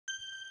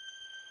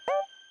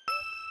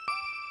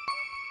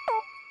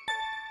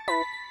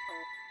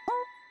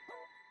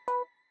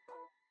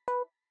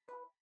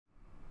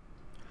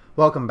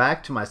Welcome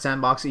back to my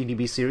Sandbox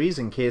EDB series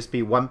in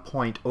KSP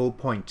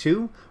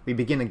 1.0.2. We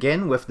begin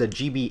again with the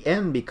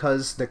GBN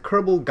because the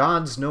Kerbal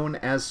gods known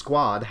as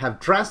Squad have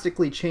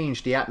drastically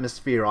changed the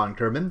atmosphere on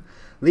Kerbal,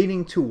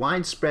 leading to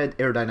widespread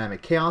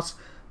aerodynamic chaos,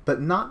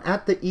 but not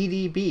at the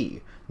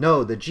EDB.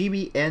 No, the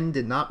GBN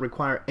did not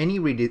require any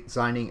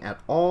redesigning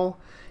at all.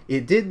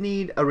 It did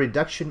need a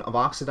reduction of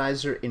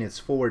oxidizer in its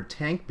forward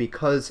tank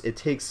because it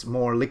takes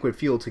more liquid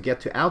fuel to get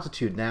to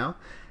altitude now,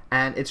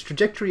 and its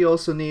trajectory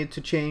also needed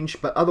to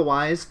change, but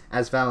otherwise,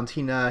 as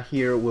Valentina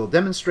here will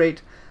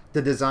demonstrate,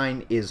 the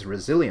design is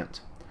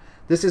resilient.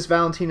 This is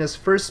Valentina's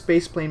first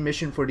spaceplane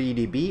mission for the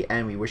EDB,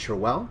 and we wish her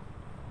well.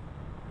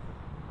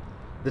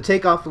 The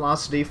takeoff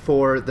velocity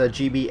for the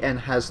GBN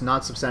has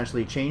not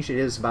substantially changed. It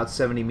is about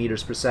 70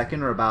 meters per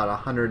second, or about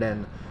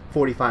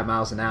 145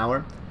 miles an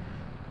hour.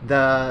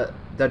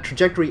 The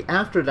trajectory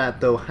after that,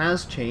 though,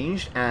 has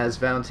changed, as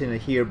Valentina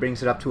here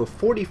brings it up to a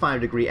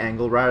 45-degree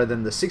angle rather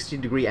than the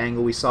 60-degree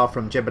angle we saw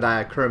from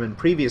Jebediah Kerman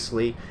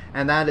previously,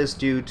 and that is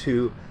due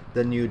to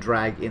the new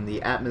drag in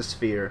the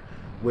atmosphere,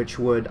 which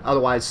would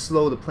otherwise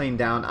slow the plane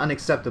down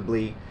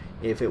unacceptably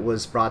if it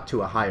was brought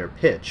to a higher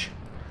pitch.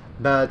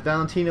 But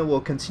Valentina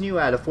will continue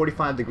at a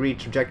 45-degree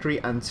trajectory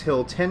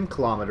until 10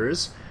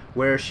 kilometers,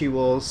 where she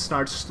will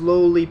start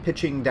slowly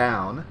pitching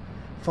down,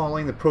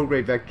 following the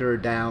prograde vector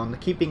down,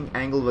 keeping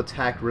angle of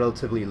attack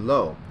relatively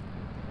low.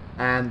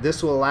 And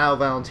this will allow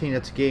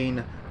Valentina to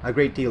gain a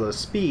great deal of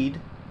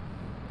speed.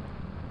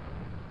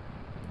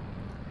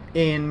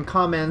 In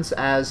comments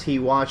as he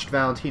watched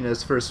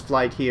Valentina's first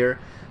flight here,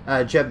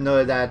 Jeb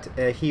noted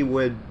that he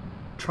would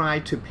try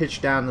to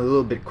pitch down a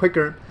little bit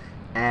quicker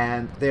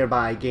and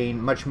thereby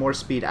gain much more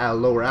speed at a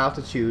lower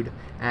altitude,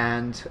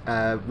 and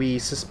we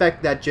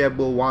suspect that Jeb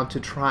will want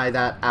to try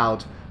that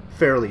out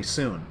fairly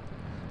soon.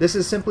 This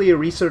is simply a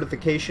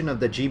recertification of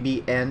the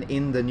GBN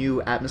in the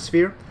new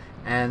atmosphere,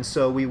 and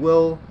so we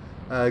will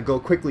go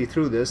quickly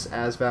through this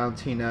as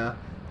Valentina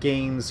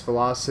gains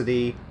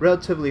velocity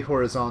relatively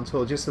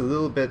horizontal, just a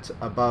little bit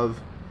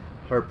above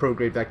her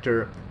prograde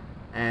vector,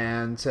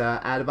 and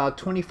at about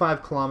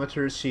 25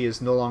 kilometers she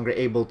is no longer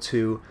able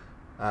to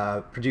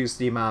produce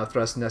the amount of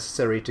thrust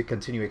necessary to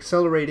continue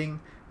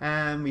accelerating,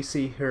 and we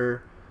see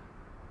her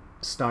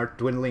start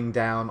dwindling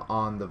down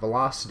on the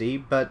velocity,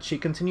 but she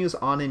continues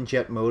on in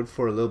jet mode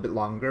for a little bit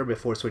longer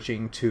before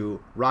switching to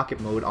rocket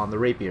mode on the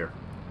Rapier.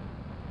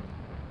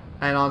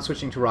 And on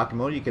switching to rocket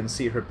mode, you can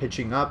see her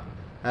pitching up.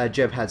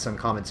 Jeb had some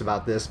comments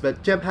about this,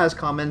 but Jeb has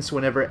comments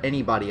whenever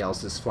anybody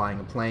else is flying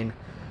a plane,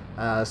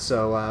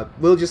 so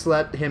we'll just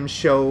let him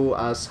show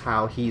us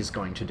how he's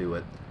going to do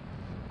it.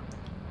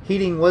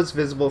 Heating was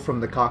visible from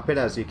the cockpit,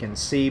 as you can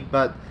see,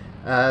 but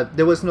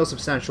there was no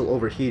substantial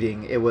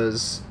overheating. It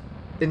was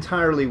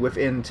entirely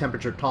within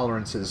temperature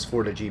tolerances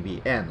for the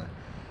GBN.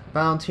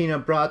 Valentina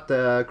brought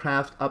the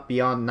craft up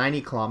beyond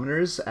 90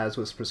 kilometers as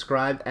was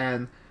prescribed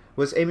and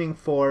was aiming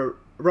for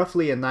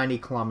roughly a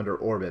 90-kilometer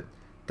orbit,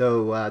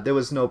 though there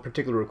was no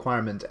particular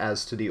requirement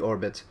as to the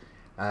orbit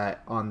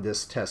on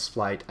this test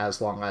flight as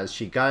long as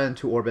she got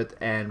into orbit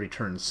and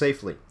returned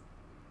safely.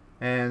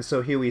 And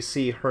so here we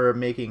see her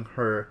making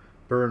her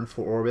burn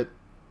for orbit.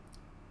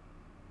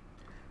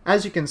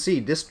 As you can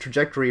see, this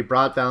trajectory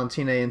brought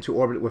Valentina into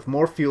orbit with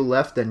more fuel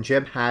left than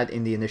Jeb had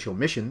in the initial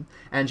mission,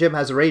 and Jeb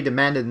has already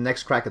demanded the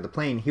next crack at the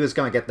plane. He was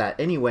going to get that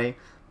anyway,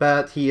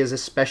 but he is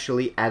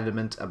especially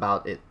adamant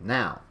about it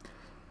now.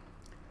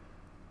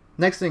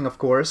 Next thing, of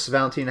course,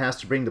 Valentina has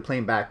to bring the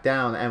plane back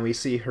down, and we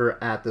see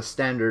her at the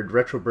standard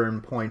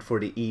retroburn point for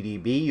the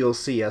EDB. You'll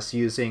see us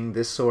using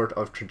this sort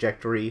of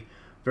trajectory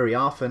very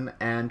often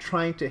and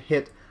trying to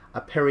hit a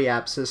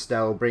periapsis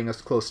that will bring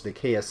us close to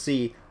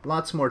KSC.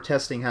 Lots more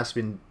testing has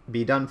to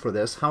be done for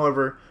this.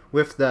 However,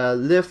 with the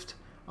lift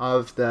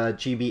of the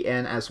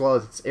GBN as well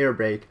as its air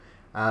brake,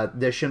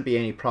 there shouldn't be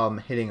any problem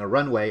hitting a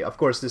runway. Of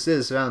course, this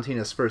is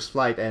Valentina's first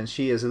flight and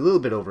she is a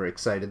little bit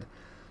overexcited,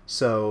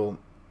 so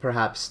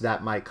perhaps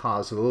that might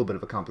cause a little bit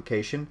of a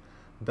complication,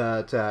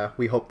 but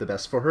we hope the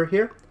best for her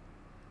here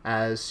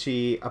as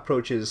she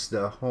approaches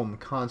the home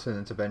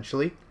continent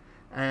eventually,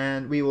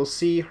 and we will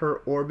see her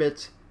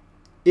orbit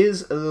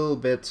is a little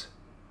bit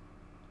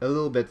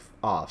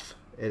off.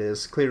 It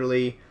is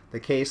clearly the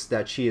case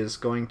that she is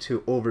going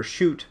to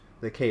overshoot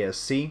the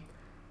KSC,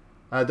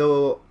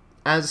 though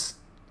as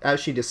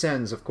she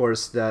descends, of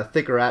course, the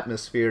thicker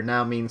atmosphere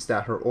now means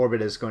that her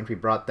orbit is going to be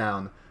brought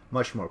down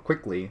much more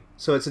quickly,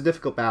 so it's a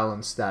difficult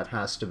balance that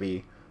has to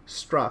be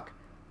struck.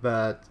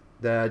 But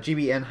the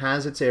GBN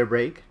has its air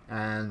brake,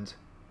 and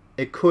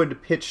it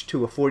could pitch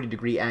to a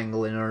 40-degree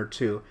angle in order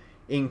to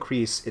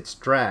increase its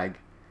drag.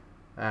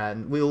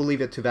 And we'll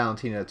leave it to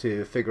Valentina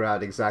to figure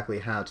out exactly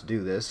how to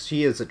do this.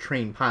 She is a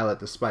trained pilot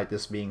despite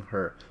this being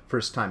her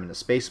first time in a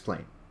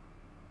spaceplane.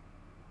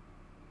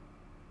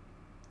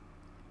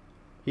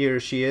 Here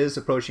she is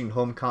approaching the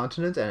home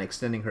continent and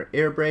extending her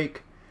air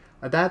brake.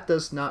 That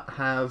does not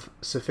have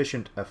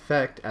sufficient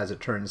effect, as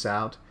it turns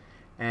out,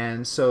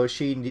 and so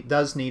she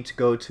does need to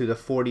go to the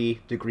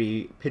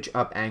 40-degree pitch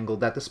up angle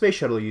that the space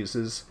shuttle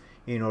uses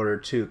in order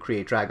to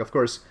create drag. Of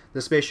course,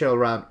 the space shuttle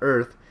around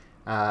Earth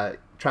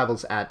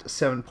travels at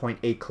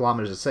 7.8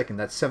 kilometers a second.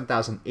 That's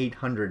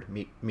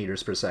 7,800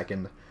 meters per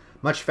second.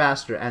 Much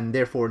faster, and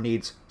therefore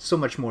needs so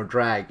much more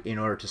drag in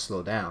order to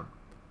slow down.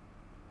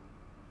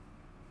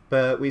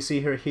 But we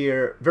see her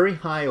here very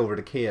high over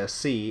the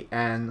KSC,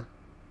 and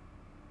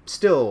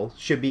still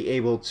should be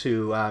able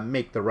to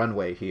make the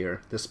runway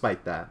here,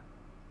 despite that.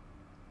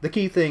 The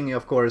key thing,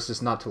 of course,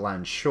 is not to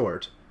land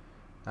short.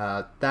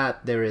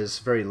 That there is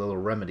very little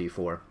remedy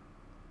for.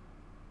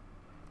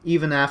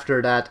 Even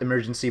after that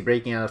emergency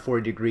braking at a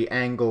 40-degree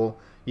angle,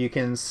 you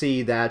can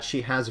see that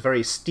she has a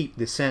very steep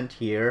descent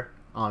here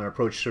on her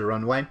approach to the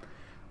runway.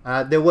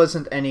 There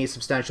wasn't any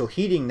substantial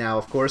heating now,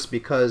 of course,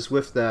 because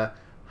with the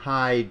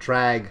high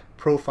drag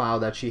profile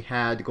that she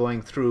had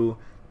going through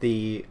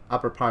the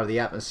upper part of the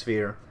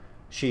atmosphere,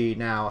 she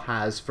now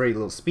has very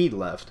little speed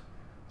left.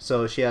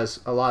 So she has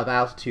a lot of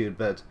altitude,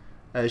 but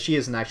she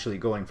isn't actually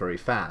going very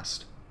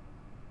fast.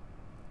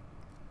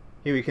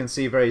 Here we can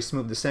see very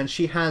smooth descent.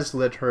 She has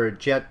lit her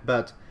jet,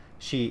 but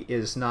she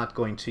is not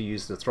going to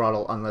use the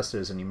throttle unless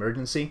there's an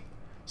emergency.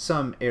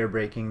 Some air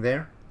braking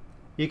there.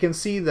 You can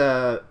see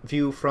the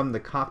view from the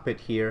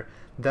cockpit here.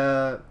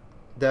 The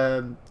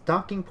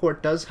docking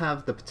port does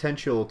have the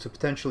potential to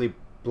potentially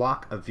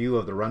block a view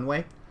of the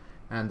runway,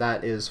 and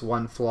that is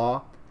one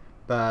flaw.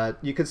 But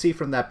you can see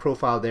from that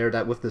profile there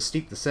that with the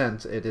steep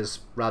descent, it is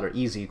rather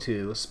easy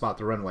to spot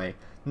the runway.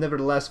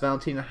 Nevertheless,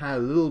 Valentina had a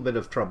little bit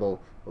of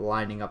trouble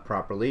lining up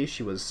properly.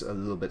 She was a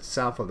little bit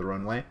south of the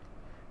runway,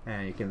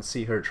 and you can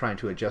see her trying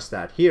to adjust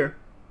that here.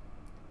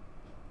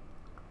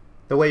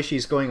 The way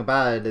she's going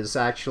about it is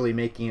actually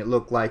making it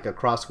look like a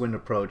crosswind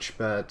approach,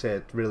 but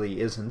it really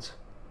isn't.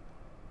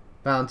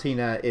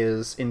 Valentina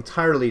is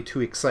entirely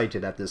too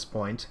excited at this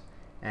point,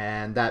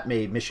 and that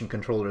made mission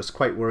controllers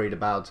quite worried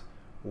about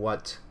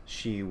what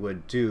she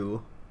would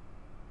do.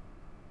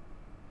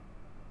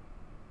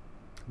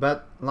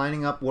 But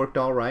lining up worked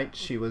all right.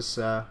 She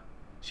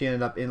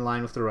ended up in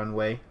line with the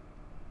runway.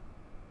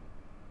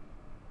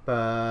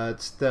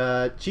 But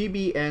the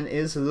GBN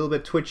is a little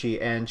bit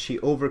twitchy, and she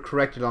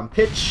overcorrected on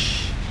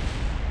pitch.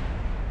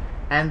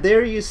 And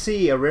there you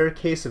see a rare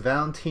case of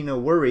Valentina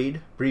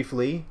worried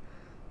briefly,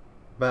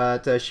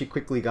 but she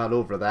quickly got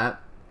over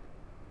that.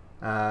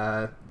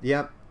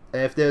 Yep.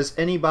 If there's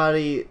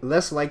anybody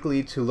less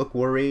likely to look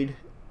worried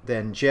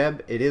than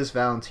Jeb, it is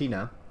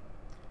Valentina.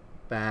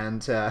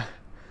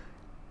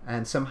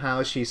 And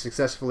somehow she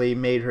successfully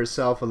made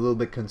herself a little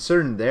bit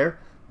concerned there.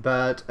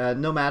 But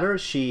no matter,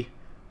 she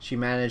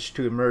managed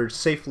to emerge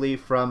safely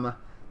from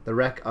the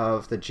wreck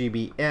of the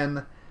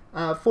GBN.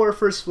 For a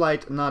first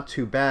flight, not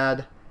too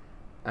bad.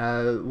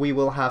 We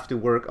will have to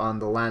work on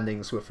the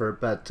landings with her,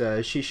 but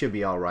she should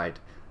be alright.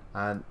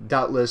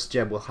 Doubtless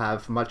Jeb will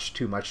have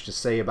too much to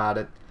say about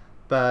it,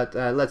 but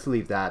let's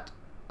leave that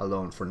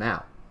alone for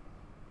now.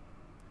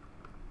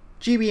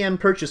 GBN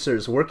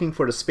purchasers working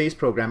for the space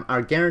program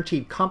are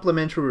guaranteed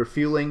complimentary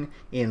refueling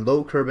in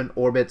low-carbon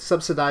orbit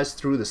subsidized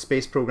through the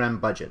space program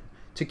budget.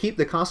 To keep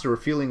the cost of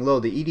refueling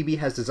low, the EDB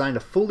has designed a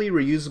fully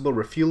reusable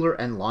refueler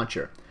and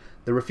launcher.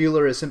 The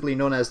refueler is simply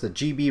known as the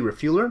GB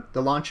refueler.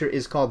 The launcher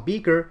is called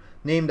Beaker,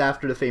 named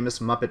after the famous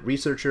Muppet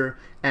researcher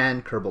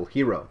and Kerbal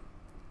hero.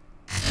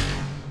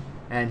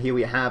 And here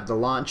we have the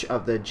launch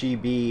of the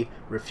GB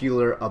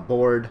refueler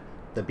aboard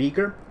the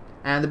Beaker.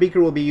 And the Beaker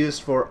will be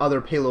used for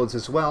other payloads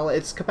as well.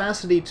 Its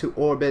capacity to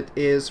orbit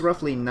is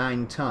roughly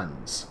 9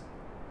 tons.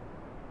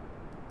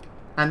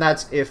 And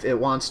that's if it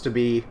wants to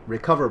be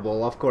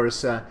recoverable. Of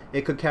course,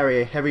 it could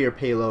carry a heavier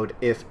payload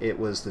if it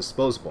was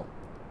disposable.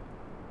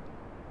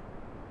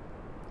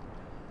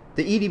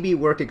 The EDB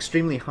worked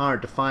extremely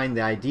hard to find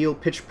the ideal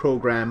pitch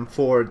program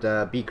for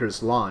the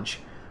Beaker's launch.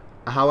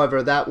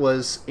 However, that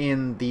was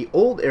in the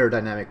old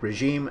aerodynamic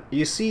regime.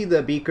 You see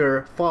the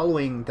Beaker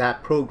following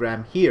that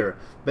program here,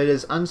 but it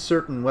is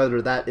uncertain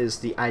whether that is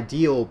the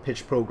ideal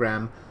pitch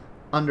program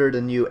under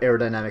the new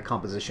aerodynamic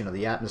composition of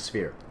the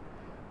atmosphere.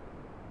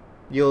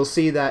 You'll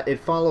see that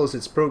it follows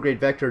its prograde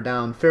vector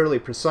down fairly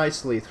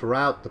precisely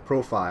throughout the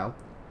profile,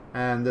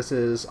 and this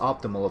is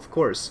optimal, of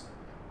course.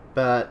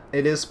 But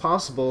it is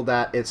possible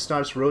that it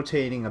starts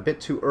rotating a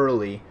bit too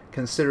early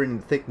considering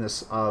the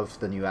thickness of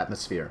the new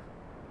atmosphere.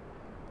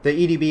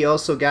 The EDB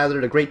also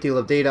gathered a great deal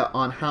of data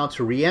on how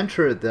to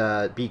re-enter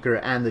the Beaker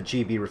and the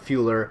GB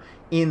refueler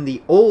in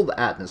the old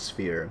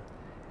atmosphere.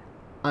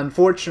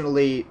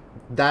 Unfortunately,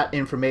 that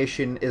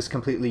information is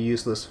completely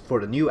useless for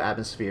the new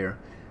atmosphere,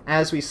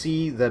 as we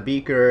see the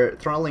Beaker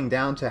throttling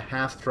down to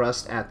half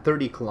thrust at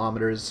 30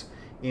 kilometers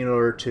in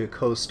order to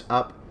coast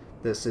up.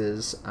 This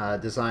is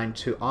designed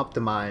to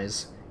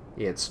optimize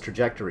its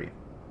trajectory.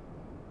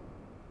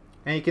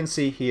 And you can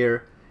see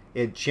here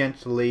it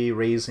gently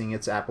raising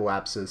its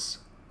apoapsis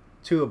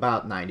to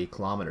about 90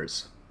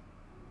 kilometers.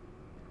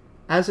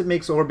 As it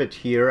makes orbit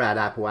here at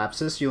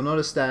apoapsis, you'll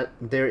notice that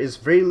there is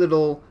very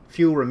little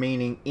fuel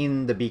remaining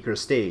in the Beaker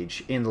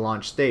stage, in the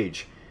launch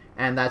stage,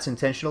 and that's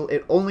intentional.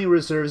 It only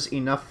reserves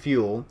enough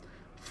fuel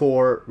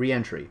for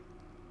re-entry.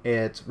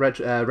 It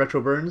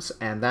retroburns,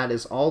 and that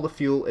is all the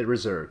fuel it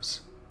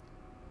reserves.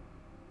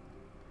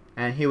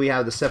 And here we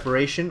have the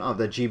separation of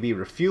the GB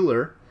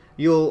refueler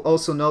You'll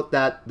also note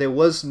that there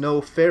was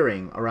no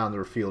fairing around the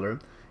refueler.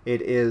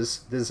 It is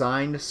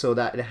designed so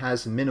that it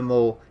has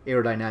minimal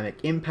aerodynamic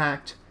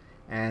impact,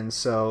 and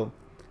so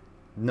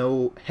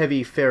no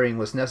heavy fairing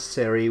was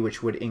necessary,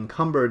 which would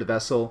encumber the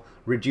vessel,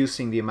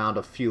 reducing the amount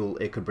of fuel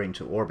it could bring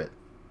to orbit.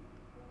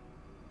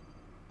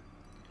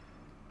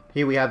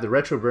 Here we have the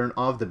retroburn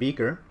of the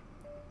Beaker.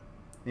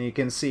 And you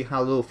can see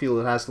how little fuel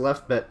it has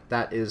left, but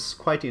that is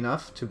quite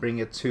enough to bring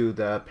it to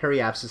the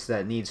periapsis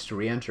that it needs to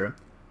re-enter.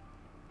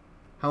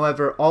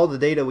 However, all the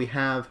data we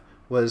have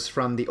was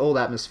from the old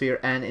atmosphere,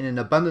 and in an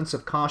abundance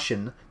of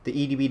caution, the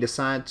EDB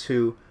decided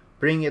to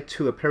bring it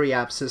to a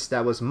periapsis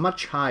that was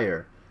much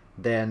higher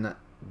than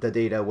the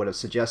data would have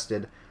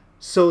suggested,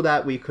 so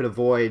that we could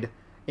avoid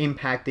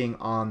impacting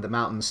on the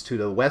mountains to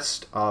the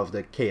west of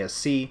the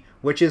KSC,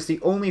 which is the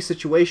only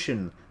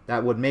situation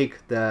that would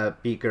make the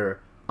Beaker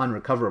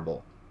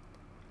unrecoverable.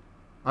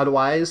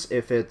 Otherwise,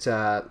 if it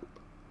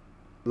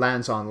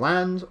lands on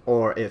land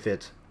or if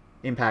it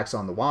impacts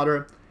on the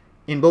water,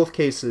 in both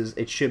cases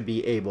it should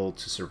be able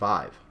to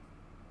survive.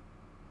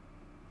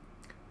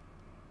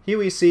 Here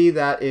we see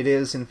that it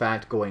is in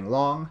fact going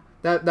long.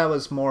 That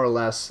was more or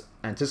less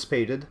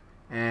anticipated,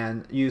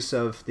 and use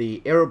of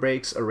the aero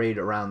brakes arrayed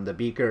around the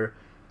Beaker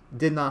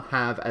did not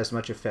have as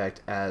much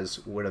effect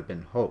as would have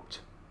been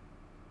hoped.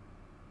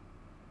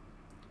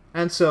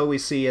 And so we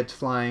see it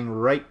flying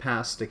right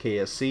past the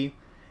KSC,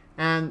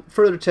 and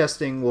further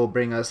testing will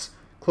bring us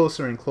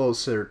closer and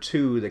closer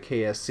to the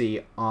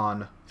KSC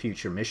on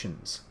future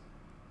missions.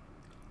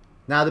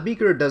 Now, the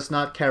Beaker does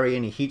not carry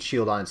any heat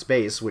shield on its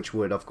base, which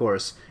would of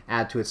course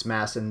add to its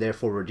mass and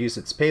therefore reduce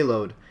its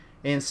payload.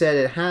 Instead,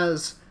 it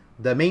has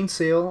the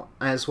mainsail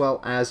as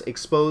well as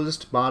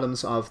exposed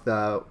bottoms of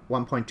the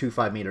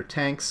 1.25 meter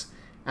tanks,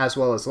 as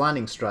well as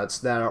landing struts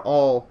that are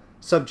all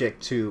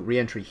subject to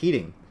re-entry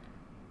heating.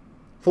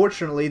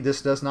 Fortunately,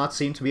 this does not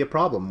seem to be a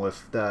problem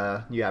with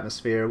the new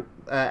atmosphere,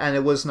 and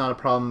it was not a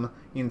problem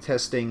in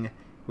testing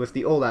with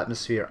the old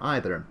atmosphere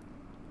either.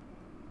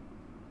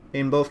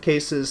 In both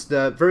cases,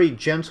 the very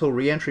gentle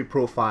re-entry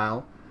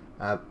profile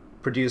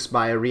produced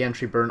by a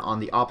re-entry burn on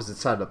the opposite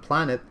side of the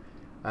planet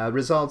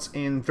results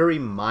in very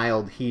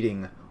mild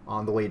heating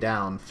on the way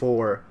down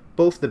for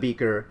both the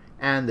Beaker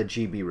and the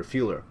GB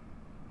refueler.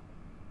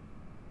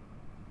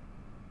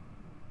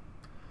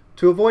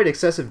 To avoid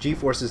excessive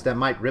G-forces that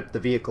might rip the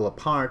vehicle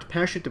apart,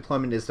 parachute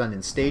deployment is done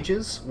in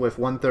stages, with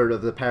 1/3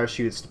 of the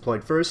parachutes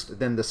deployed first,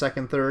 then the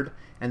second third,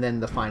 and then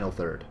the final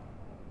third.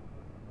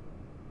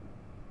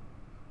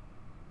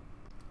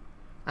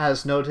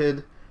 As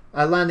noted,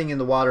 landing in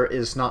the water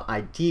is not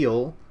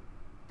ideal,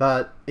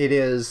 but it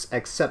is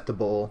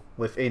acceptable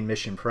within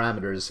mission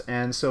parameters,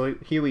 and so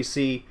here we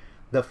see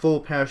the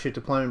full parachute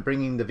deployment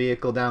bringing the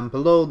vehicle down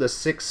below the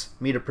 6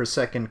 meter per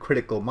second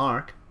critical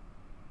mark.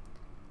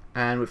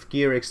 And with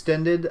gear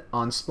extended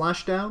on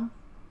splashdown,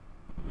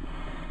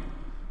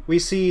 we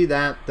see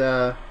that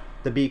the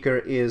Beaker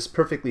is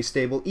perfectly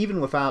stable even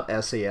without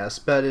SAS,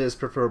 but it is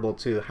preferable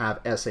to have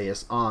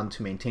SAS on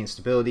to maintain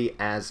stability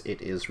as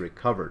it is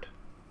recovered.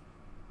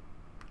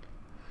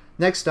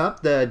 Next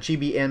up, the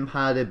GBN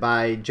piloted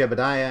by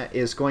Jebediah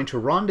is going to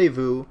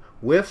rendezvous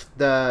with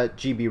the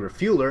GB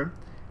refueler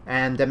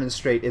and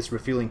demonstrate its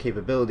refueling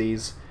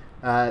capabilities.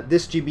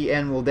 This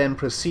GBN will then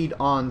proceed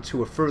on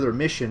to a further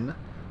mission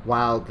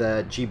while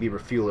the GB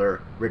refueler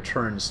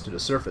returns to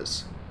the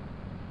surface.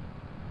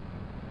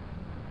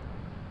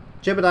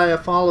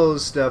 Jebediah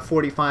follows the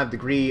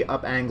 45-degree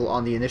up angle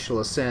on the initial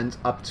ascent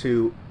up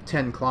to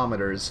 10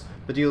 kilometers,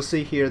 but you'll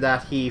see here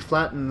that he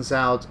flattens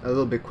out a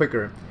little bit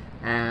quicker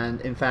and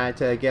in fact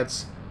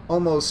gets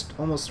almost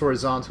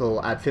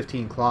horizontal at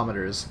 15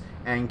 kilometers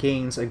and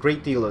gains a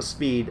great deal of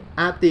speed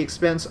at the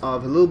expense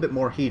of a little bit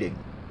more heating.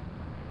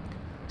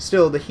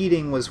 Still, the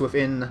heating was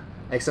within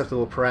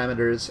acceptable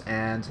parameters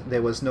and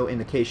there was no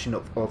indication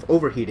of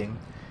overheating,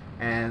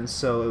 and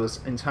so it was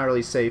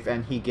entirely safe,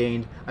 and he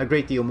gained a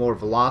great deal more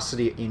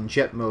velocity in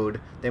jet mode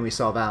than we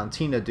saw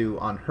Valentina do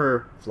on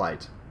her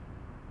flight.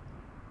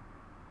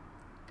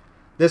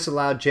 This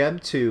allowed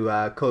Jeb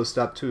to coast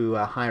up to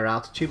a higher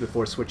altitude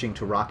before switching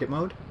to rocket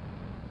mode,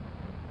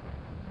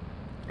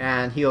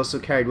 and he also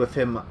carried with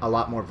him a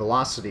lot more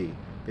velocity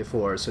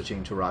before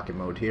switching to rocket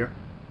mode here,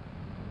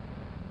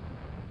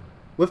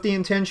 with the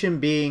intention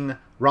being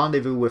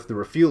rendezvous with the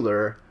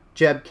refueler.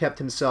 Jeb kept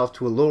himself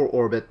to a lower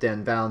orbit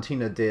than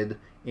Valentina did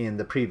in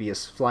the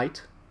previous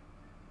flight.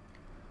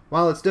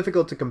 While it's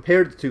difficult to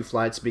compare the two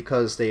flights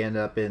because they end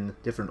up in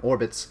different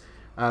orbits,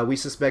 we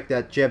suspect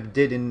that Jeb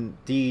did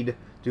indeed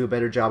do a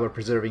better job of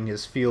preserving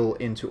his fuel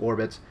into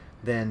orbit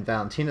than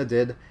Valentina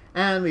did,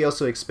 and we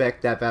also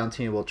expect that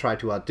Valentina will try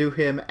to outdo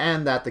him,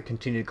 and that the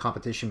continued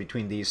competition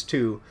between these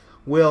two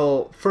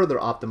will further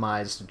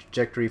optimize the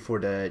trajectory for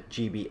the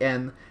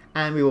GBN,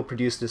 and we will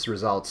produce these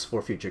results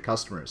for future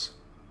customers.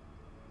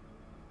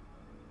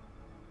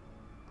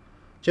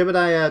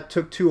 Jebediah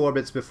took 2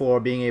 orbits before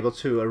being able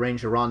to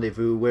arrange a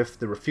rendezvous with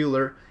the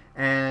refueler,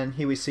 And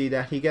here we see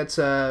that he gets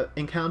a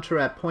encounter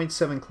at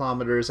 0.7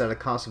 kilometers at a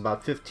cost of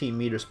about 15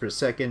 meters per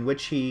second,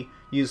 which he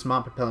used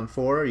mod propellant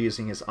for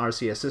using his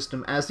RCS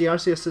system, as the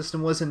RCS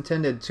system was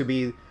intended to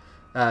be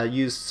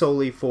used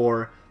solely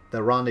for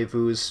the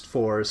rendezvous,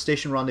 for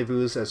station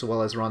rendezvous, as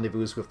well as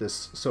rendezvous with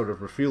this sort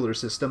of refueler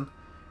system.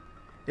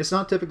 It's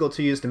not typical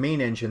to use the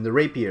main engine, the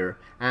Rapier,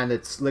 and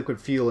its liquid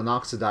fuel and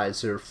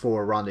oxidizer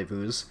for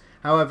rendezvous.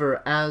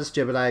 However, as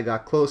Jebediah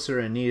got closer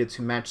and needed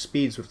to match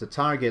speeds with the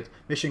target,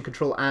 Mission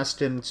Control asked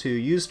him to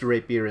use the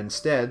Rapier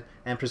instead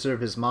and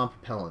preserve his mod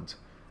propellant.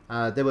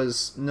 There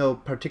was no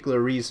particular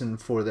reason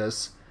for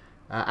this,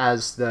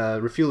 as the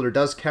refueler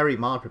does carry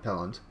mod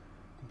propellant,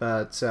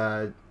 but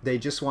they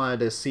just wanted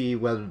to see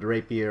whether the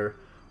Rapier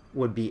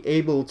would be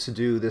able to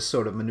do this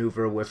sort of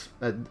maneuver with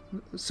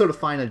sort of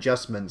fine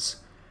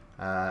adjustments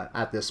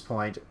at this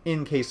point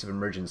in case of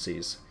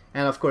emergencies.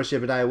 And of course,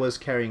 Jebediah was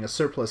carrying a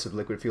surplus of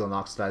liquid fuel and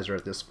oxidizer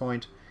at this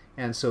point,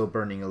 and so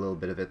burning a little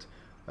bit of it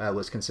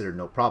was considered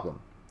no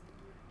problem.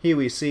 Here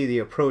we see the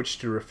approach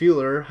to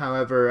refueler.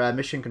 However,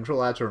 Mission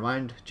Control had to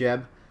remind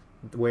Jeb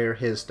where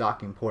his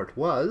docking port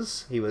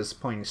was. He was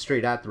pointing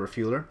straight at the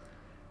refueler,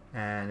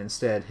 and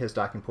instead his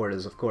docking port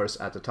is of course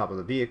at the top of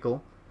the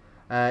vehicle.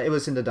 It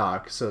was in the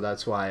dark, so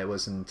that's why it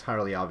wasn't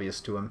entirely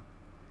obvious to him,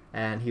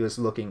 and he was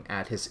looking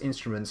at his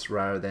instruments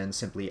rather than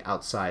simply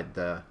outside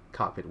the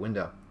cockpit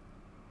window.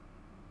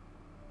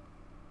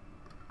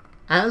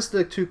 As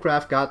the two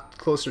craft got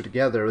closer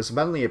together, it was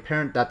abundantly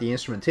apparent that the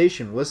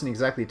instrumentation wasn't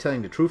exactly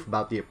telling the truth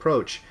about the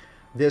approach.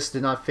 This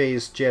did not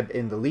faze Jeb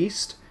in the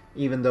least,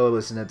 even though it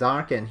was in the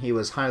dark and he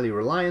was highly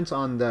reliant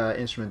on the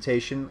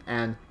instrumentation,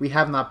 and we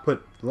have not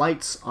put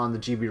lights on the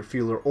GB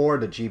refueler or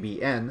the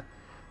GBN.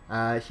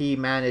 He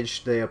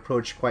managed the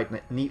approach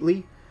quite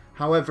neatly.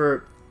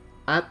 However,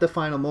 at the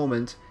final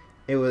moment,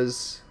 it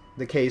was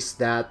the case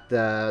that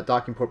the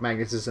docking port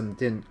magnetism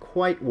didn't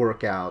quite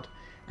work out,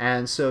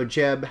 and so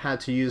Jeb had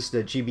to use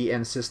the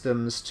GBN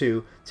systems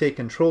to take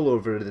control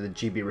over the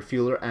GB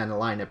refueler and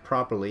align it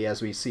properly,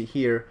 as we see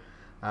here,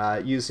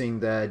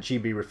 using the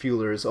GB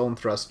refueler's own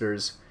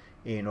thrusters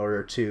in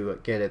order to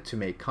get it to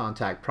make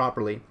contact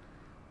properly.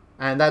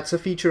 And that's a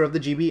feature of the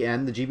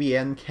GBN. The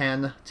GBN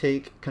can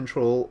take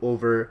control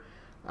over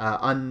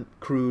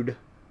uncrewed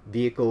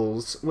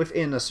vehicles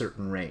within a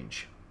certain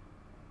range.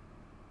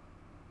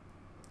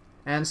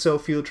 And so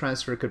fuel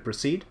transfer could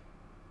proceed.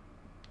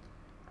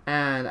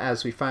 And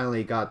as we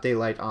finally got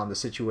daylight on the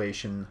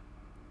situation,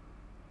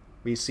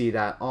 we see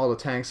that all the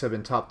tanks have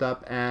been topped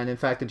up, and in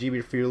fact the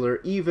GB refueler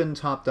even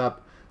topped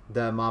up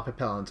the mod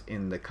propellant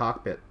in the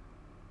cockpit.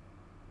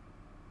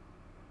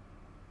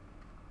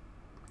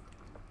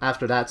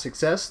 After that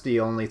success, the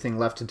only thing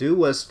left to do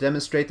was to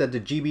demonstrate that the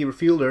GB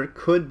refueler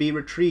could be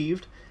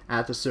retrieved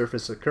at the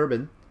surface of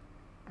Kerbal,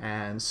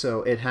 and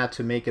so it had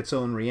to make its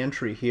own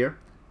re-entry here.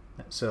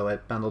 So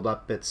it bundled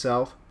up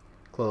itself,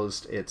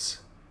 closed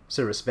its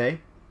service bay.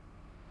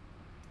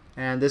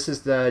 And this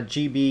is the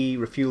GB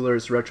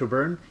refueler's retro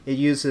burn. It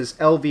uses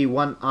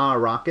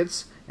LV-1R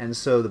rockets, and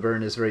so the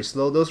burn is very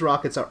slow. Those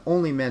rockets are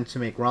only meant to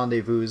make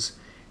rendezvous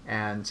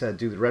and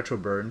do the retro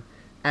burn.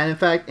 And in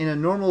fact, in a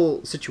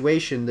normal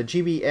situation, the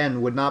GBN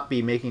would not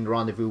be making the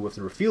rendezvous with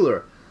the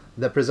refueler.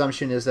 The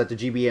presumption is that the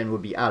GBN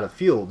would be out of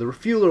fuel. The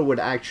refueler would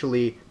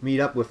actually meet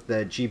up with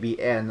the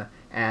GBN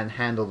and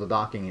handle the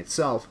docking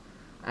itself.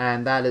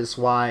 And that is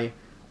why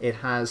it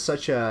has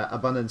such an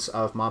abundance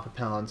of mod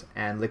propellant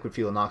and liquid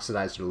fuel and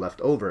oxidizer left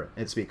over.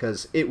 It's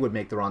because it would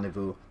make the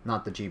rendezvous,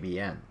 not the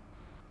GBN.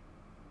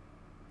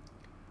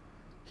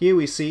 Here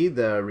we see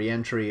the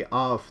re-entry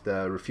of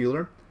the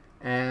refueler,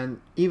 and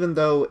even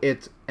though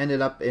it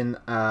ended up in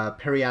a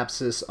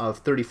periapsis of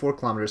 34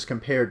 kilometers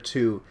compared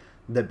to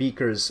the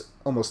Beaker's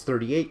almost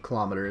 38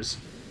 kilometers,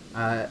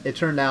 it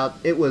turned out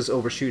it was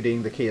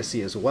overshooting the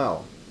KSC as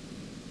well.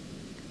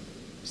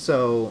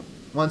 So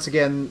once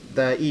again,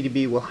 the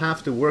EDB will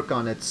have to work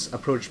on its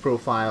approach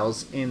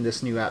profiles in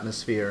this new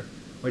atmosphere,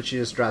 which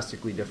is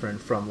drastically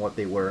different from what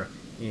they were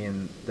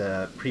in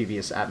the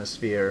previous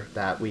atmosphere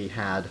that we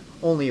had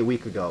only a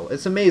week ago.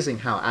 It's amazing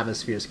how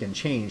atmospheres can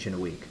change in a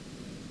week.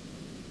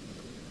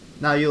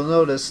 Now you'll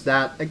notice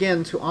that,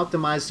 again, to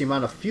optimize the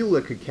amount of fuel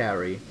it could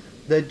carry,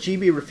 the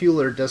GB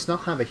refueler does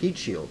not have a heat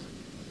shield.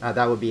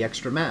 That would be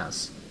extra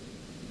mass.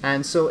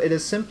 And so it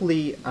is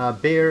simply a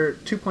bare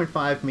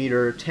 2.5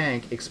 meter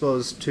tank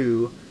exposed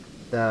to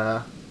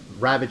the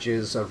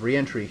ravages of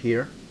re-entry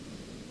here.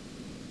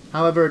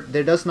 However,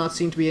 there does not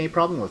seem to be any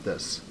problem with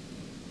this.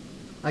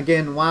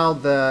 Again, while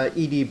the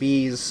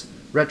EDB's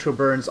retro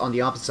burns on the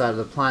opposite side of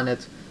the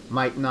planet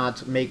might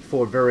not make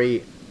for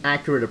very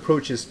accurate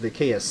approaches to the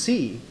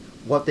KSC,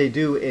 what they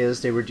do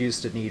is they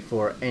reduce the need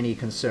for any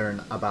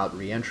concern about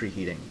re-entry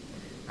heating.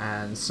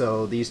 And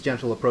so these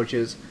gentle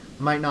approaches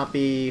might not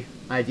be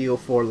ideal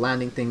for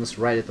landing things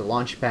right at the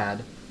launch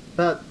pad,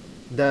 but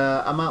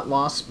the amount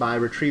lost by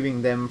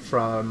retrieving them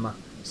from,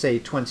 say,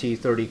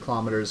 20-30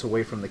 kilometers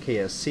away from the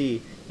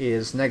KSC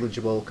is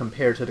negligible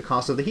compared to the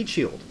cost of the heat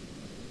shield.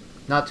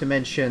 Not to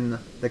mention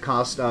the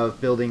cost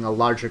of building a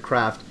larger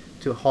craft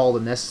to haul the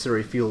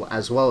necessary fuel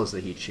as well as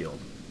the heat shield.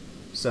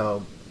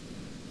 So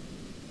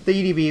the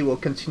EDB will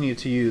continue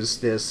to use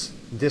this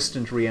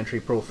distant re-entry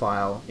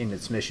profile in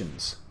its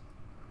missions.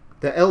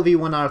 The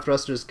LV-1R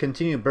thrusters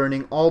continue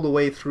burning all the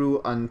way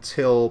through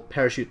until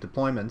parachute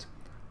deployment,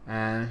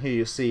 and here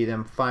you see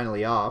them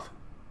finally off.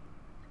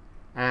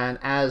 And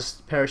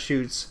as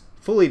parachutes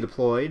fully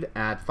deployed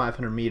at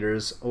 500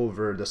 meters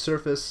over the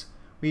surface,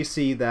 we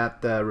see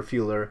that the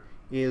refueler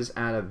is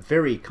at a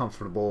very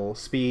comfortable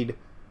speed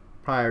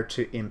prior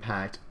to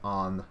impact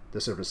on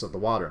the surface of the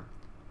water.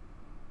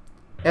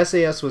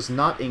 SAS was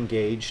not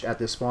engaged at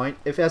this point.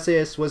 If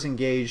SAS was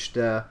engaged,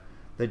 the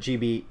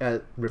GB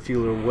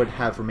refueler would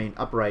have remained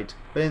upright,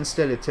 but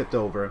instead it tipped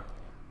over,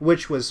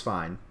 which was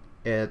fine.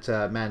 It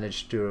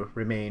managed to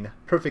remain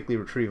perfectly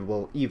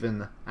retrievable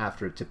even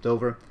after it tipped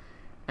over,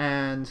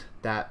 and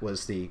that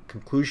was the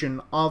conclusion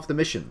of the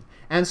mission.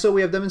 And so we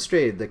have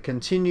demonstrated the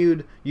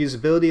continued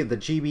usability of the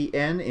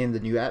GBN in the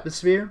new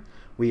atmosphere.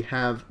 We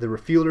have the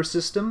refueler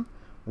system,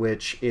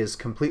 which is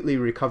completely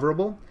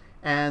recoverable,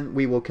 and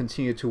we will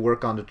continue to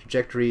work on the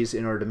trajectories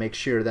in order to make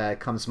sure that it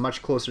comes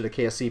much closer to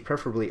KSC,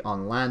 preferably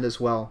on land as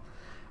well,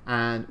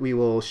 and we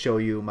will show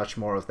you much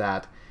more of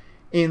that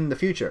in the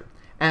future.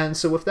 And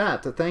so with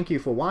that, thank you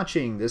for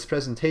watching this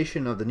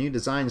presentation of the new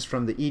designs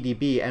from the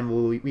EDB, and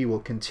we will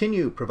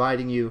continue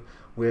providing you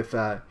with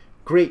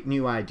great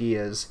new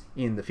ideas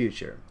in the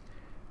future.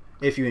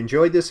 If you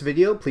enjoyed this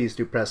video, please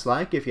do press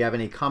like. If you have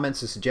any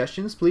comments or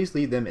suggestions, please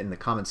leave them in the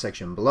comment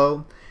section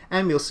below,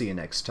 and we'll see you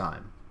next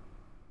time.